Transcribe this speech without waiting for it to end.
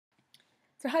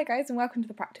So hi guys and welcome to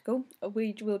the practical.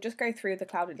 We will just go through the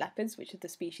clouded leopards, which is the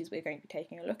species we're going to be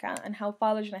taking a look at, and how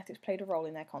phylogenetics played a role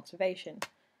in their conservation.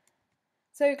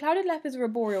 So clouded leopards are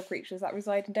arboreal creatures that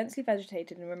reside in densely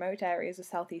vegetated and remote areas of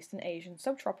southeastern Asian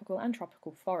subtropical and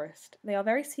tropical forest. They are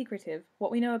very secretive. What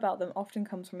we know about them often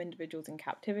comes from individuals in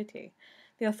captivity.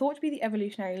 They are thought to be the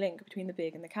evolutionary link between the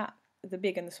big and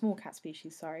the small cat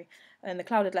species, and the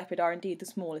clouded leopard are indeed the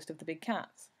smallest of the big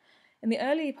cats. In the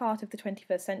early part of the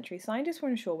 21st century, scientists were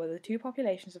unsure whether the two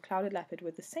populations of clouded leopard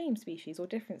were the same species or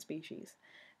different species.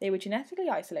 They were genetically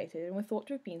isolated and were thought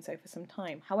to have been so for some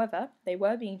time. However, they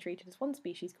were being treated as one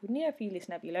species called Neophelis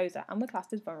nebulosa and were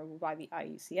classed as vulnerable by the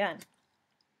IUCN.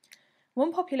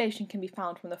 One population can be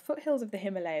found from the foothills of the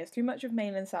Himalayas through much of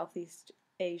mainland Southeast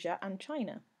Asia and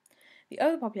China. The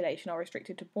other population are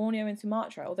restricted to Borneo and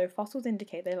Sumatra, although fossils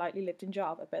indicate they likely lived in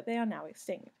Java, but they are now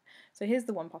extinct. So here's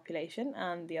the one population,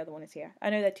 and the other one is here. I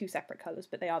know they're two separate colours,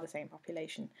 but they are the same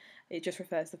population. It just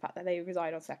refers to the fact that they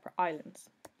reside on separate islands.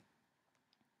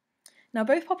 Now,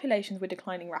 both populations were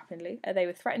declining rapidly. They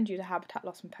were threatened due to habitat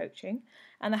loss and poaching,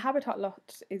 and the habitat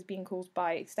loss is being caused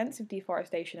by extensive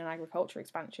deforestation and agricultural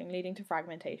expansion, leading to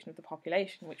fragmentation of the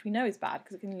population, which we know is bad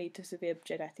because it can lead to severe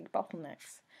genetic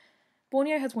bottlenecks.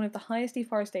 Borneo has one of the highest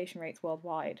deforestation rates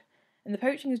worldwide, and the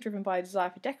poaching is driven by a desire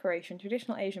for decoration,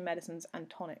 traditional Asian medicines, and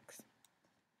tonics.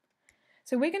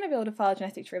 So we're going to build a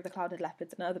phylogenetic tree of the clouded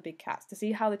leopards and other big cats to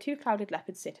see how the two clouded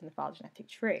leopards sit in the phylogenetic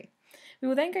tree. We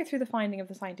will then go through the finding of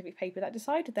the scientific paper that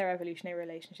decided their evolutionary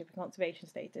relationship and conservation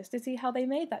status to see how they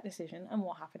made that decision and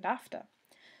what happened after.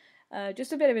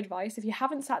 Just a bit of advice, if you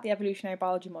haven't sat the evolutionary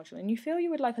biology module and you feel you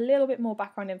would like a little bit more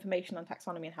background information on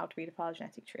taxonomy and how to read a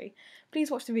phylogenetic tree, please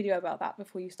watch the video about that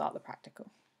before you start the practical.